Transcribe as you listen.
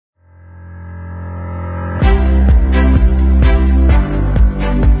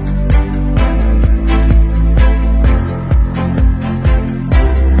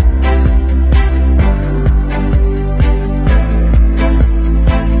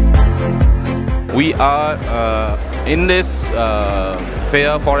We are in this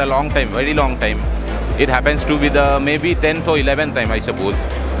fair for a long time, very long time. It happens to be the maybe 10th or 11th time, I suppose.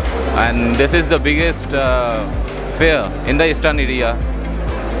 And this is the biggest fair in the eastern area,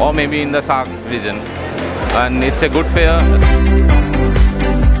 or maybe in the SAARC region. And it's a good fair.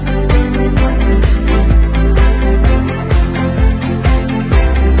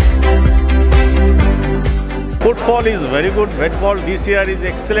 Footfall is very good. Footfall this year is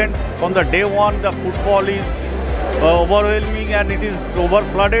excellent. On the day one, the footfall is overwhelming and it is over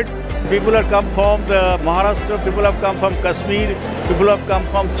flooded. People have come from the Maharashtra, people have come from Kashmir, people have come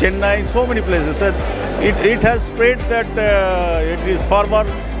from Chennai, so many places. It has spread that it is forward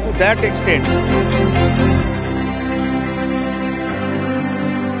to that extent.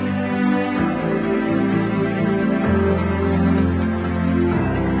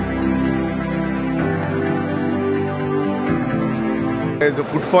 The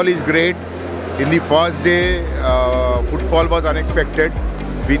footfall is great. In the first day, footfall was unexpected.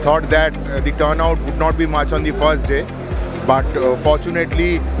 We thought that the turnout would not be much on the first day, but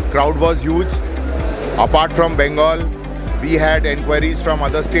fortunately, crowd was huge. Apart from Bengal, we had enquiries from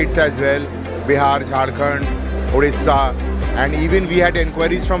other states as well, Bihar, Jharkhand, Odisha, and even we had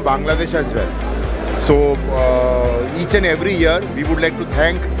enquiries from Bangladesh as well. So each and every year, we would like to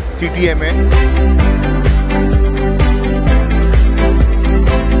thank Ctma.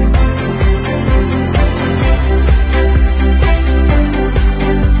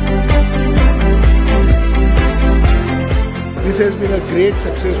 This has been a great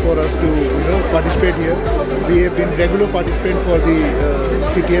success for us to participate here. We have been regular participant for the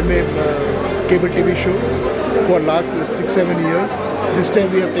Ctma cable TV show for last 6-7 years. This time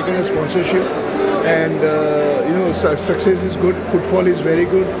we have taken a sponsorship, and success is good. Footfall is very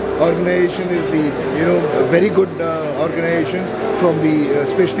good. Organization is the very good organizations from the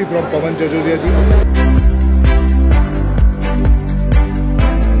especially from Pawan Jajodia ji.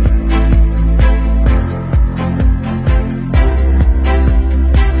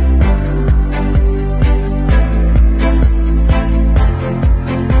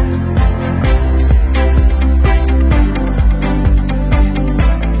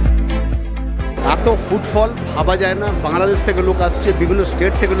 तो footfall Bhabha जाए ना बांग्लादेश থেকে লোক আসছে বিভিন্ন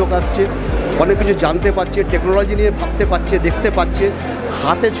state থেকে লোক আসছে অনেক কিছু জানতে পারছে টেকনোলজি নিয়ে ভাবতে পারছে দেখতে পাচ্ছে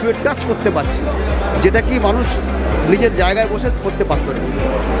হাতে ছুঁয়ে টাচ করতে পারছে যেটা কি মানুষ নিজের জায়গায় বসে করতে পারত না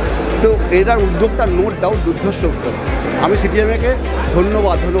তো এটার উদ্যোগটা নো ডাউট দুর্ধর্ষ উদ্যোগ আমি সিটিএমএকে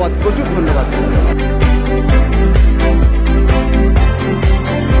ধন্যবাদ প্রচুর ধন্যবাদ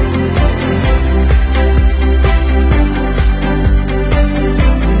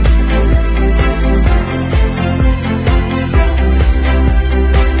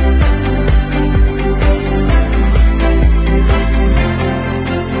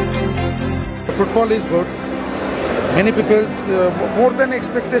Footfall is good. Many people, more than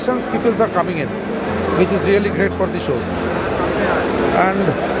expectations, people are coming in, which is really great for the show. And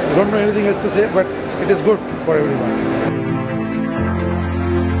I don't know anything else to say, but it is good for everyone.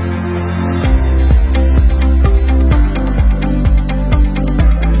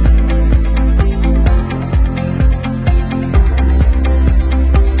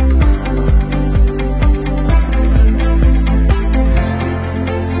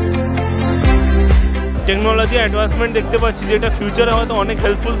 Technology advancement দেখতে পাচ্ছি যেটা ফিউচারে হয়তো অনেক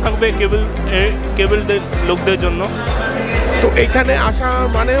helpful থাকবে কেবল লোকদের জন্য তো এখানে আসা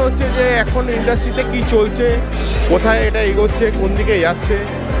মানে হচ্ছে যে এখন ইন্ডাস্ট্রিতে কি চলছে কোথায় এটা এগোচ্ছে কোন দিকে যাচ্ছে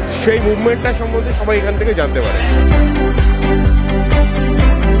সেই মুভমেন্টটা সম্বন্ধে সবাই এখান থেকে জানতে পারে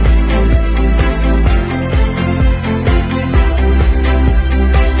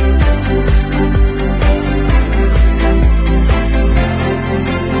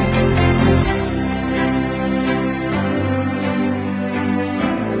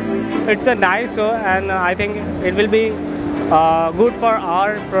It's a nice show, and I think it will be good for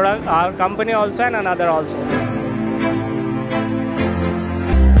our product, our company also, and another also.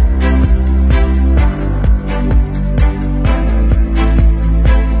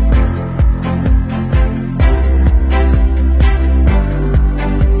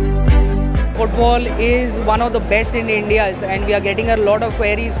 Footfall is one of the best in India, and we are getting a lot of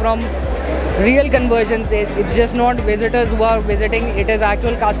queries from real conversions. It's just not visitors who are visiting, it is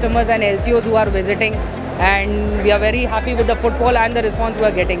actual customers and LCOs who are visiting, and we are very happy with the footfall and the response we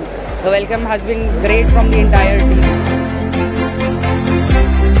are getting. The welcome has been great from the entire team.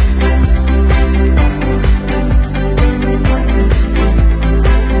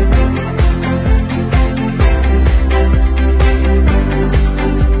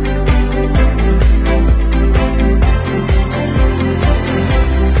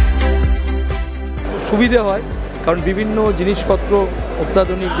 সুবিধে হয়, কারণ বিভিন্ন জিনিসপত্র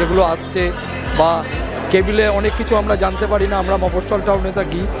অত্যাধুনিক যেগুলো আসছে বা কেবিলে অনেক কিছু আমরা জানতে পারি না, আমরা মফস্বল টাউনে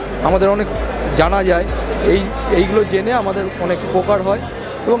থাকি, আমাদের অনেক জানা যায়, এইগুলো জেনে আমাদের অনেক উপকার হয়।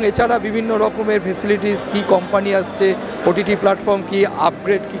 এবং এছাড়া বিভিন্ন রকমের ফেসিলিটিস, কি কোম্পানি আসছে, ওটিটি প্ল্যাটফর্ম কি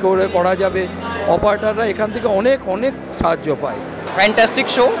আপগ্রেড কী করে করা যাবে, অপারেটররা এখান থেকে অনেক অনেক সাহায্য পায়। Fantastic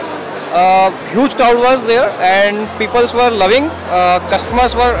show. Huge crowd was there and people were loving.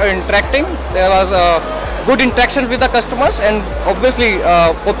 Customers were interacting. There was good interaction with the customers, and obviously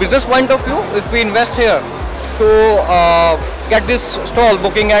for business point of view, if we invest here to get this stall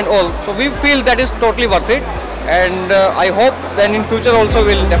booking and all, so we feel that is totally worth it, and I hope then in future also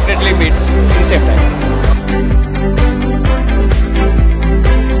we'll definitely meet in same time.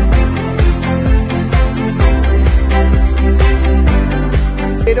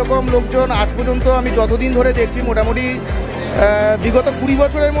 এরকম লোকজন আজ পর্যন্ত আমি যতদিন ধরে দেখছি, মোটামুটি বিগত 20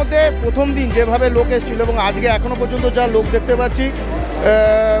 বছরের মধ্যে প্রথম দিন যেভাবে লোক এসেছিল এবং আজকে এখনও পর্যন্ত যা লোক দেখতে পাচ্ছি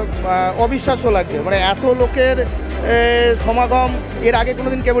অবিশ্বাস্য লাগছে। মানে এত লোকের সমাগম এর আগে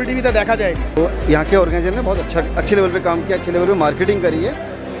কোনোদিন কেবল টিভিতে দেখা যায়নি। तो यहाँ के ऑर्गेनाइजर ने बहुत अच्छे लेवल पे काम किया, अच्छे लेवल पे मार्केटिंग करी है,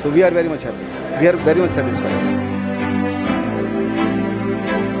 so we are very much happy, we are very much satisfied.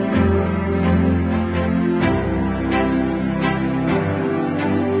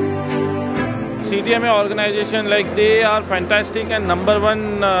 Ctma organization, like they are fantastic and number one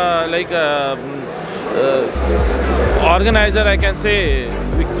organizer, I can say,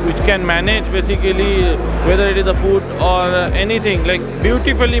 which can manage basically whether it is the food or anything, like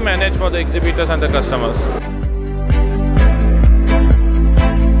beautifully managed for the exhibitors and the customers.